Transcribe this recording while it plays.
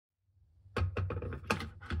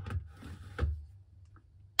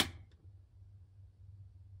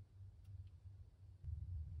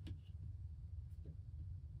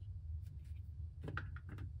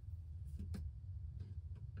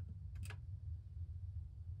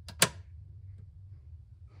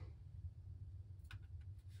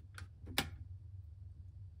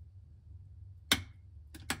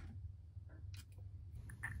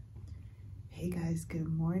Guys, good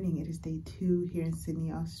morning. It is day 2 here in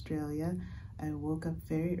Sydney, Australia. I woke up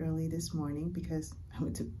very early this morning because I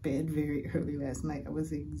went to bed very early last night. I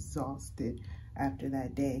was exhausted after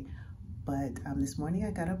that day. But this morning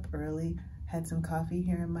I got up early, had some coffee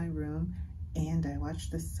here in my room, and I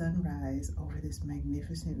watched the sunrise over this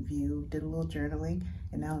magnificent view, did a little journaling,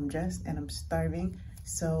 and now I'm dressed and I'm starving.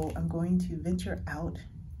 So I'm going to venture out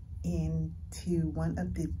into one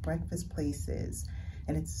of the breakfast places.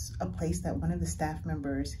 And it's a place that one of the staff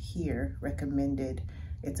members here recommended.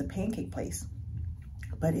 It's a pancake place,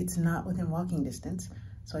 but it's not within walking distance.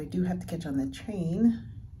 So I do have to catch on the train,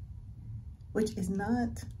 which is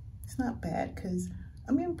it's not bad because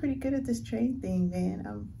I'm getting pretty good at this train thing,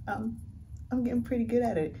 man. I'm getting pretty good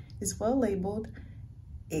at it. It's well labeled.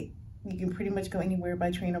 You can pretty much go anywhere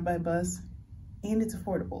by train or by bus, and it's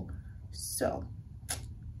affordable. So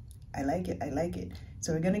I like it, I like it.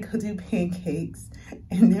 So we're gonna go do pancakes,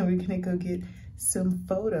 and then we're gonna go get some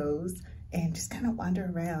photos and just kind of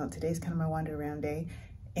wander around. Today's kind of my wander around day.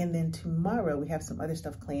 And then tomorrow we have some other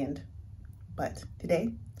stuff planned. But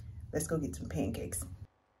today, let's go get some pancakes.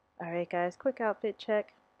 All right, guys, quick outfit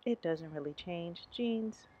check. It doesn't really change.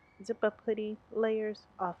 Jeans, zip-up hoodie, layers,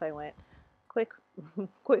 off I went.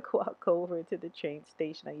 Quick walk over to the train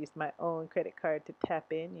station. I used my own credit card to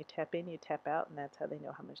tap in. You tap out, and that's how they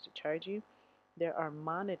know how much to charge you. There are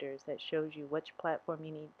monitors that shows you which platform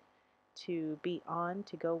you need to be on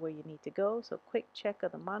to go where you need to go. So quick check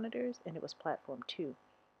of the monitors, and it was platform 2.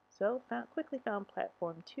 So quickly found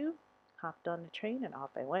platform 2, hopped on the train, and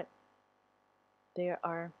off I went. There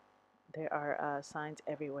are signs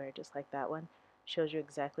everywhere, just like that one. Shows you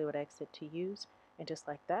exactly what exit to use. And just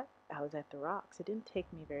like that, I was at the rocks. It didn't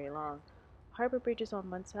take me very long. Harbour Bridge is on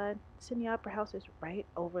one side. Sydney Opera House is right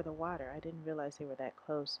over the water. I didn't realize they were that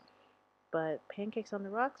close. But Pancakes on the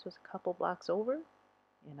Rocks was a couple blocks over,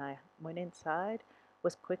 and I went inside,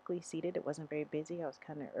 was quickly seated. It wasn't very busy. I was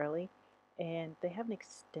kind of early, and they have an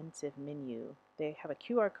extensive menu. They have a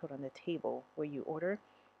QR code on the table where you order,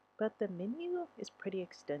 but the menu is pretty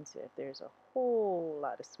extensive. There's a whole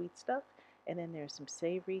lot of sweet stuff, and then there's some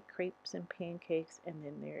savory crepes and pancakes, and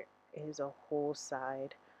then there is a whole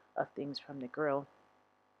side of things from the grill.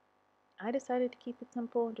 I decided to keep it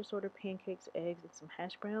simple and just order pancakes, eggs, and some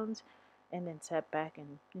hash browns, and then sat back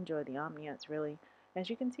and enjoyed the ambiance, really. As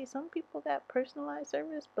you can see, some people got personalized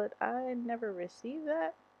service, but I never received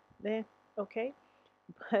that. Okay.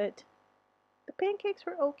 But the pancakes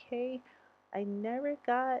were okay. I never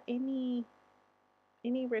got any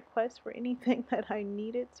requests for anything that I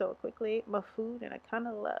needed, so I quickly ate my food and I kind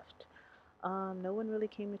of left. No one really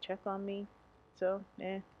came to check on me, so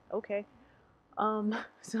okay.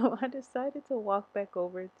 So I decided to walk back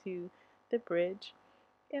over to the bridge,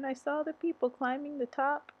 and I saw the people climbing the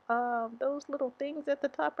top. Those little things at the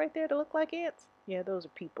top right there that look like ants. Yeah, those are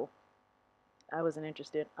people. I wasn't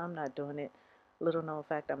interested. I'm not doing it. Little known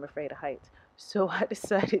fact, I'm afraid of heights. So I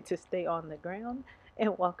decided to stay on the ground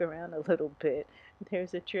and walk around a little bit.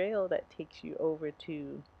 There's a trail that takes you over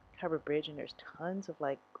to Harbour Bridge, and there's tons of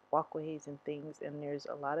like walkways and things, and there's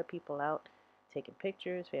a lot of people out taking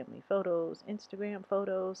pictures, family photos, Instagram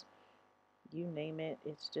photos, you name it.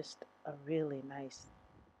 It's just a really nice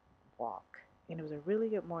walk, and it was a really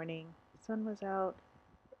good morning. The sun was out,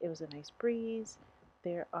 it was a nice breeze.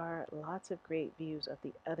 There are lots of great views of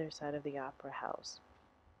the other side of the opera house,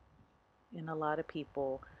 and a lot of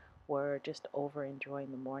people were just over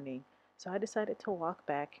enjoying the morning. So I decided to walk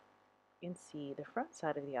back and see the front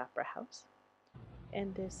side of the opera house,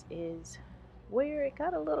 and this is where it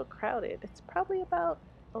got a little crowded. It's probably about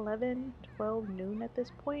 11-12 noon at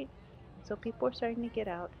this point, so people are starting to get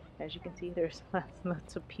out. As you can see, there's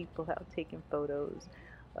lots of people out taking photos.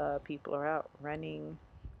 People are out running,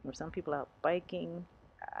 or some people out biking.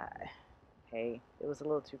 Hey, it was a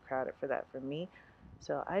little too crowded for that for me.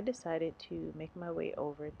 So I decided to make my way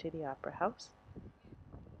over to the opera house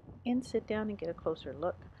and sit down and get a closer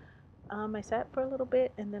look. I sat for a little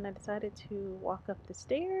bit, and then I decided to walk up the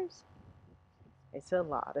stairs. It's a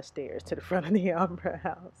lot of stairs to the front of the opera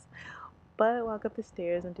house. But I walk up the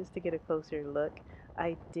stairs, and just to get a closer look,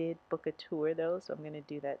 I did book a tour though, so I'm going to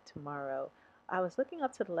do that tomorrow. I was looking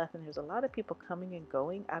up to the left, and there's a lot of people coming and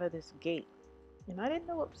going out of this gate. And I didn't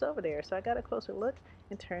know what was over there, so I got a closer look,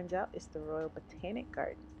 and turns out it's the Royal Botanic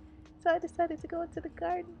Garden. So I decided to go into the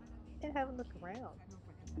garden and have a look around.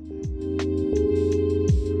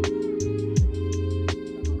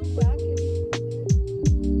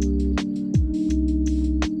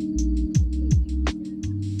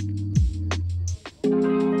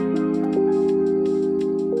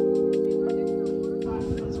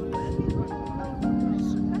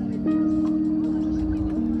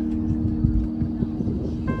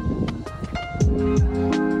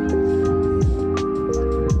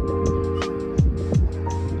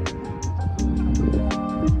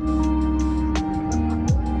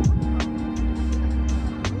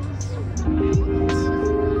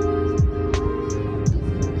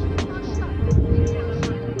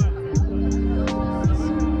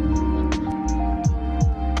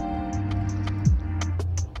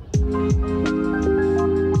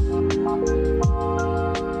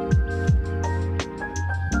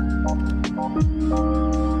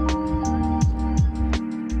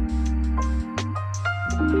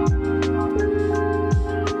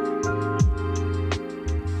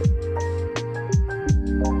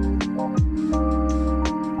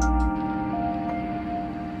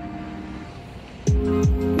 Okay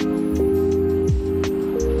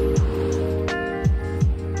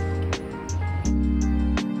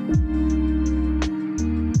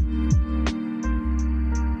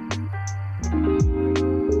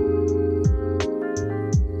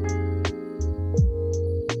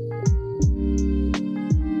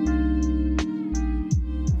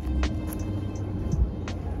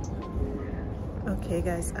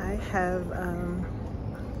guys, I have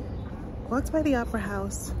walked by the Opera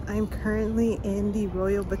House. I'm currently in the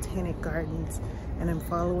Royal Botanic Gardens and I'm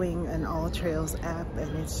following an All Trails app,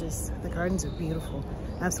 and it's just, the gardens are beautiful,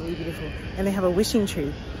 absolutely beautiful. And they have a wishing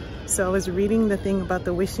tree. So I was reading the thing about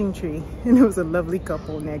the wishing tree and there was a lovely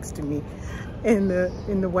couple next to me. And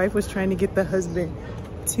the wife was trying to get the husband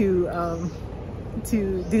to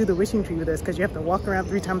do the wishing tree with us, because you have to walk around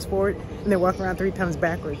 3 times forward and then walk around 3 times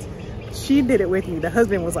backwards. She did it with me. The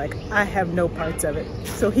husband was like, I have no parts of it.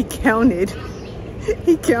 So he counted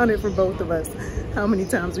for both of us how many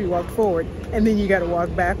times we walked forward, and then you got to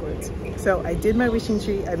walk backwards. So I did my wishing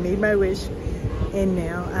tree, I made my wish, and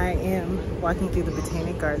now I am walking through the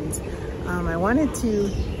Botanic Gardens. I wanted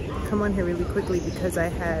to come on here really quickly because I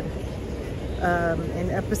had an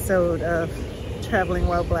episode of Traveling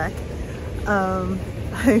While Black.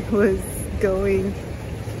 I was going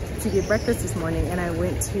to get breakfast this morning and I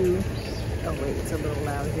went to, oh wait, it's a little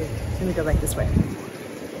loud here. Let me go back this way.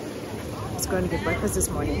 I was going to get breakfast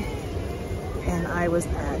this morning and I was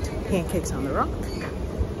at Pancakes on the Rock.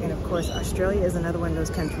 And of course, Australia is another one of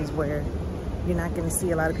those countries where you're not going to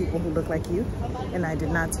see a lot of people who look like you. And I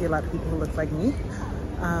did not see a lot of people who look like me.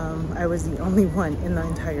 I was the only one in the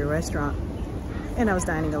entire restaurant and I was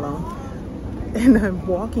dining alone. And I'm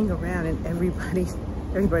walking around and everybody's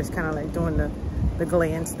kind of like doing the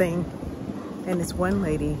glance thing. And this one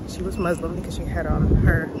lady, she was Muslim because she had on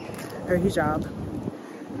her hijab.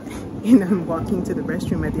 And I'm walking to the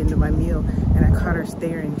restroom at the end of my meal and I caught her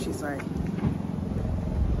staring. She's like,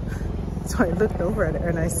 so I looked over at her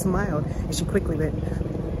and I smiled and she quickly went,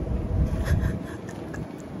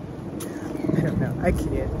 I don't know, I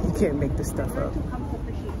can't, you can't make this stuff up.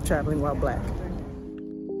 Traveling While Black.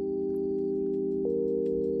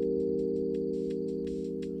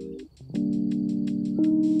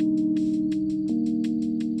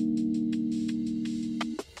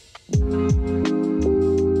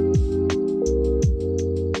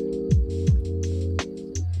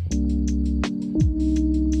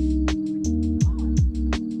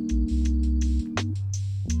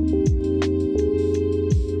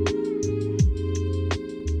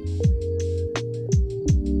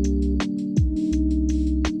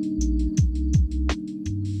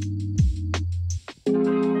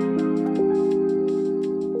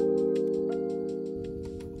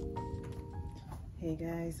 Hey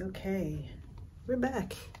guys, okay, we're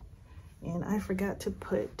back. And I forgot to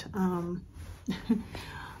put,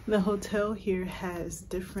 the hotel here has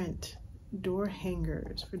different door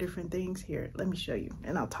hangers for different things here. Let me show you,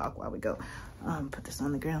 and I'll talk while we go. Put this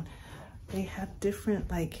on the ground. They have different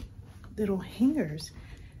like little hangers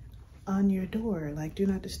on your door, like do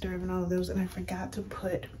not disturb and all of those. And I forgot to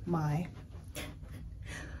put my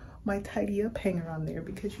tidy up hanger on there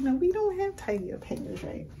because, you know, we don't have tidy up hangers,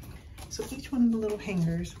 right? So each one of the little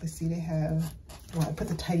hangers, let's see, they have, well, I put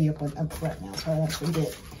the tidy up one up right now, so I won't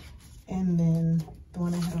forget. And then the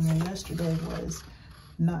one I had on there yesterday was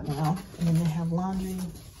not now. And then they have laundry,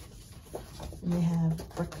 and they have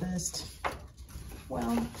breakfast.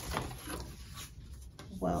 Well,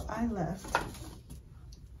 I left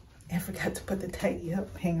and forgot to put the tidy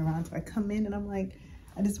up hanger on. So I come in and I'm like,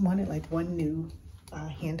 I just wanted like one new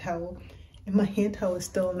hand towel, and my hand towel is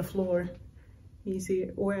still on the floor. You see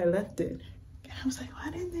where I left it. And I was like, why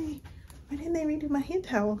didn't they redo my hand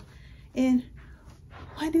towel? And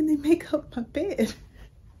why didn't they make up my bed?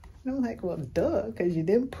 And I'm like, well, duh, because you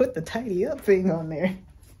didn't put the tidy up thing on there.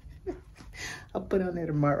 I'll put it on there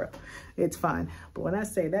tomorrow. It's fine. But when I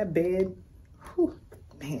say that bed, whew,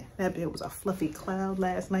 man, that bed was a fluffy cloud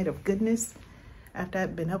last night of goodness. After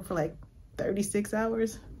I'd been up for like 36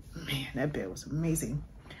 hours, man, that bed was amazing.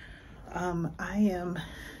 I am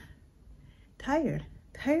tired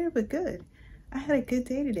but good. I had a good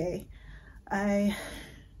day today. What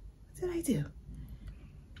did I do?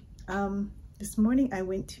 This morning I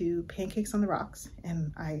went to Pancakes on the Rocks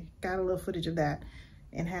and I got a little footage of that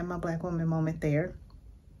and had my Black woman moment there.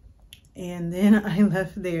 And then I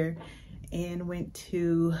left there and went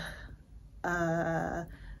to the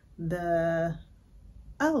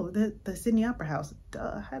Sydney Opera House.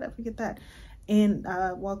 Duh, how did I forget that? And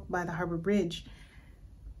walked by the Harbour Bridge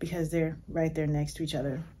because they're right there next to each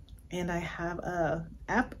other. And I have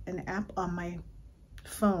an app on my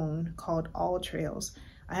phone called All Trails.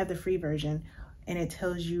 I have the free version. and it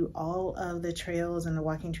tells you all of the trails and the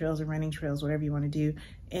walking trails and running trails, whatever you want to do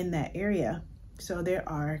in that area. So there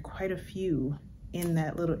are quite a few in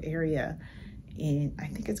that little area, and I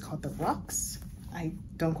think it's called the Rocks.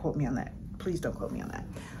 Don't quote me on that. Please don't quote me on that.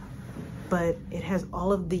 But it has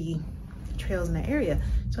all of the trails in that area.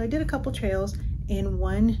 So I did a couple trails, and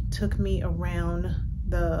one took me around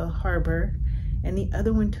the harbor, and the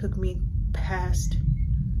other one took me past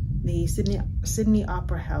the Sydney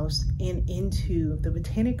Opera House and into the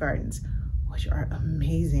Botanic Gardens, which are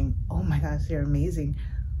amazing. Oh my gosh, they're amazing.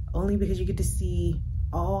 Only because you get to see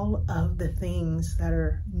all of the things that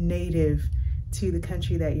are native to the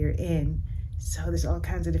country that you're in. So there's all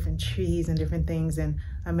kinds of different trees and different things. And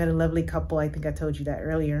I met a lovely couple, I think I told you that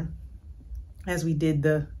earlier, as we did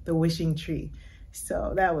the wishing tree.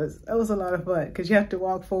 So that was a lot of fun, because you have to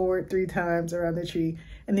walk forward 3 times around the tree,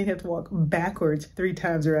 and then you have to walk backwards 3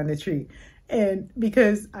 times around the tree. And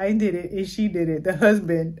because I did it and she did it, the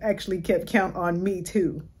husband actually kept count on me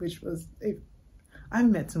too, which was, I've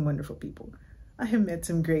met some wonderful people. I have met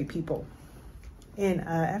some great people. And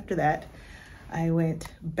after that, I went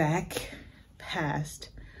back past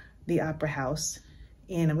the Opera House,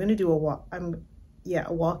 and I'm gonna do a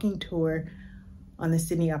walking tour on the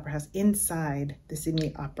Sydney Opera House, inside the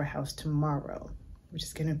Sydney Opera House tomorrow, which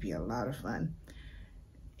is gonna be a lot of fun.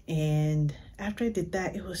 And after I did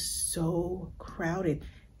that, it was so crowded.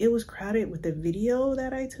 It was crowded with the video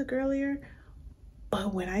that I took earlier,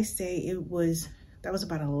 but when I say that was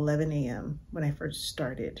about 11 a.m. when I first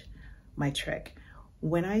started my trek.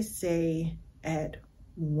 When I say at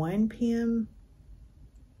 1 p.m.,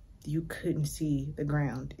 you couldn't see the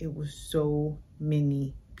ground. It was so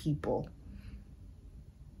many people.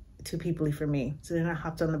 Too peoply for me. So then I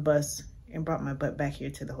hopped on the bus and brought my butt back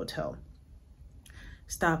here to the hotel.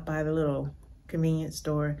 Stopped by the little convenience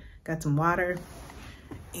store, got some water,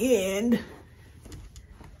 and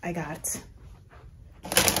I got,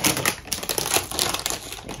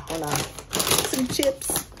 hold on, some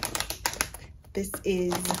chips. This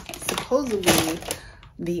is supposedly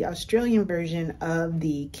the Australian version of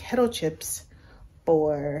the kettle chips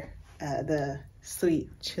for the sweet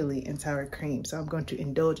chili and sour cream. So I'm going to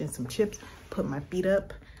indulge in some chips, put my feet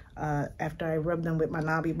up after I rub them with my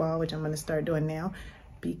knobby ball, which I'm going to start doing now.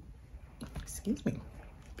 Excuse me,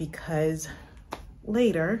 because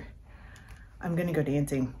later I'm going to go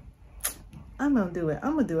dancing. I'm going to do it.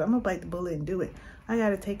 I'm going to bite the bullet and do it. I got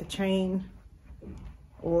to take a train,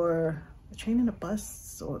 or a train and a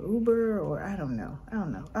bus, or Uber, or I don't know.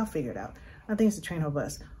 I'll figure it out. I think it's a train or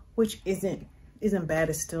bus, which isn't bad.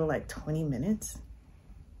 It's still like 20 minutes.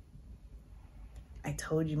 I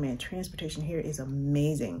told you, man, transportation here is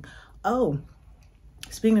amazing. Oh,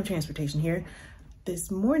 speaking of transportation here,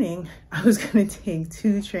 this morning I was gonna take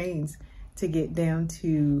 2 trains to get down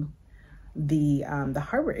to the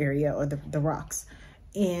harbor area, or the Rocks,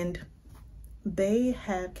 and they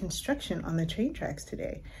had construction on the train tracks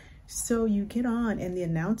today. So you get on and the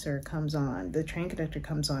announcer comes on, the train conductor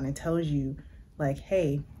comes on and tells you, like,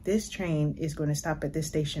 hey, this train is going to stop at this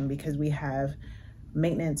station because we have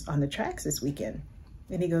maintenance on the tracks this weekend.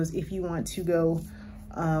 And he goes, if you want to go,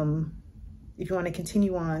 if you want to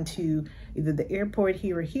continue on to either the airport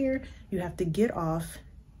here or here, you have to get off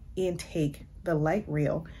and take the light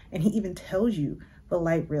rail. And he even tells you the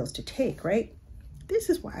light rails to take, right? This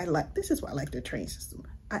is why I like the train system.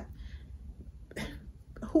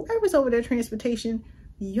 Whoever's over their transportation,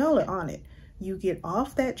 y'all are on it. You get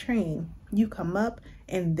off that train, you come up,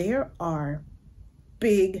 and there are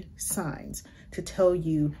big signs to tell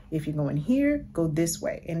you, if you're going here, go this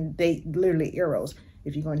way. And they literally arrows.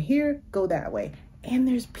 If you're going here, go that way. And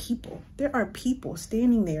there are people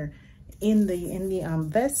standing there in the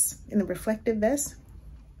vests, in the reflective vests,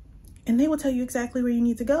 and they will tell you exactly where you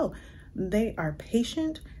need to go. They are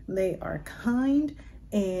patient, they are kind,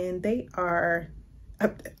 and they are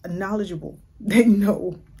knowledgeable. They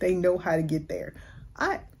know how to get there.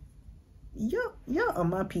 Y'all are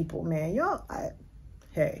my people, man.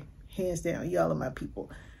 Hey, hands down, y'all are my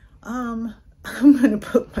people. I'm gonna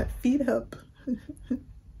put my feet up,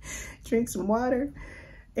 drink some water,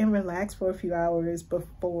 and relax for a few hours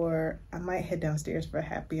before I might head downstairs for a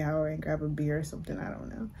happy hour and grab a beer or something, I don't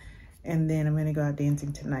know. And then I'm gonna go out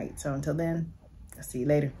dancing tonight. So until then, I'll see you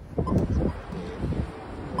later.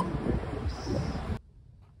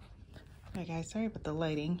 Alright guys, sorry about the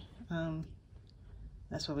lighting.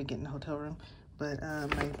 That's what we get in the hotel room. But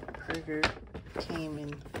my burger came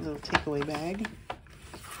in a little takeaway bag.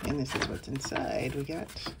 And this is what's inside. We got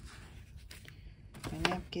my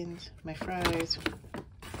napkins, my fries.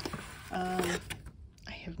 I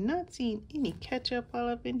have not seen any ketchup while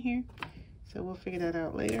I've been here, so we'll figure that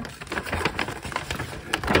out later.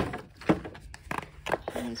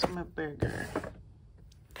 Here's my burger.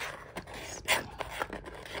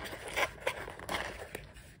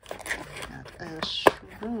 Got a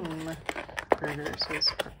shroom burger, so it's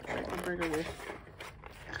a regular burger with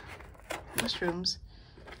mushrooms.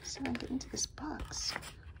 So I get into this box.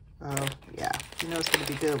 Oh yeah, you know it's gonna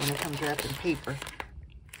be good when it comes wrapped in paper.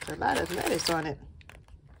 There's a lot of lettuce on it.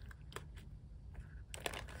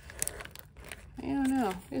 I don't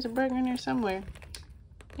know. There's a burger in there somewhere.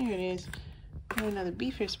 There it is. Now the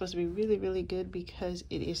beef here is supposed to be really, really good because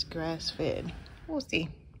it is grass-fed. We'll see.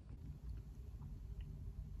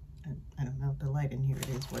 I don't know. The light in here, it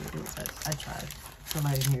is what it is. I tried. The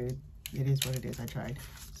light in here, it is what it is. I tried.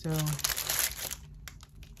 So,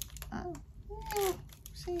 yeah,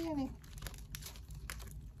 see, honey.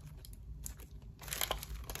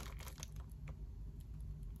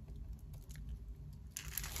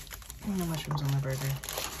 No mushrooms on my burger.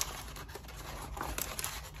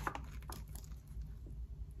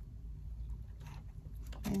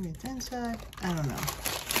 Maybe it's inside. I don't know.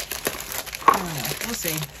 We'll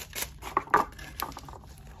see.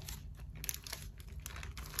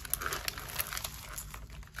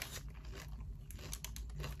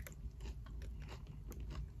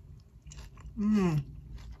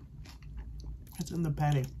 It's in the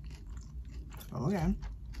patty. Oh, okay.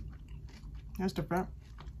 That's different.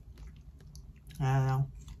 I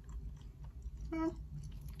don't know.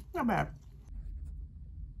 Not bad.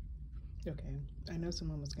 Okay, I know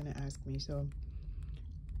someone was gonna ask me, so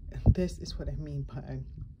this is what I mean by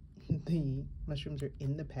the mushrooms are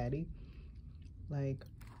in the patty. Like,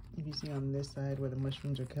 if you see on this side where the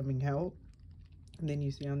mushrooms are coming out, and then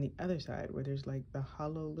you see on the other side where there's like the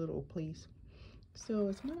hollow little place. So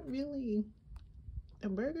it's not really a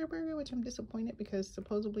burger, which I'm disappointed because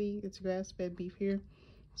supposedly it's grass-fed beef here.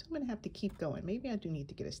 So I'm gonna have to keep going. Maybe I do need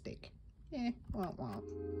to get a steak. Womp womp.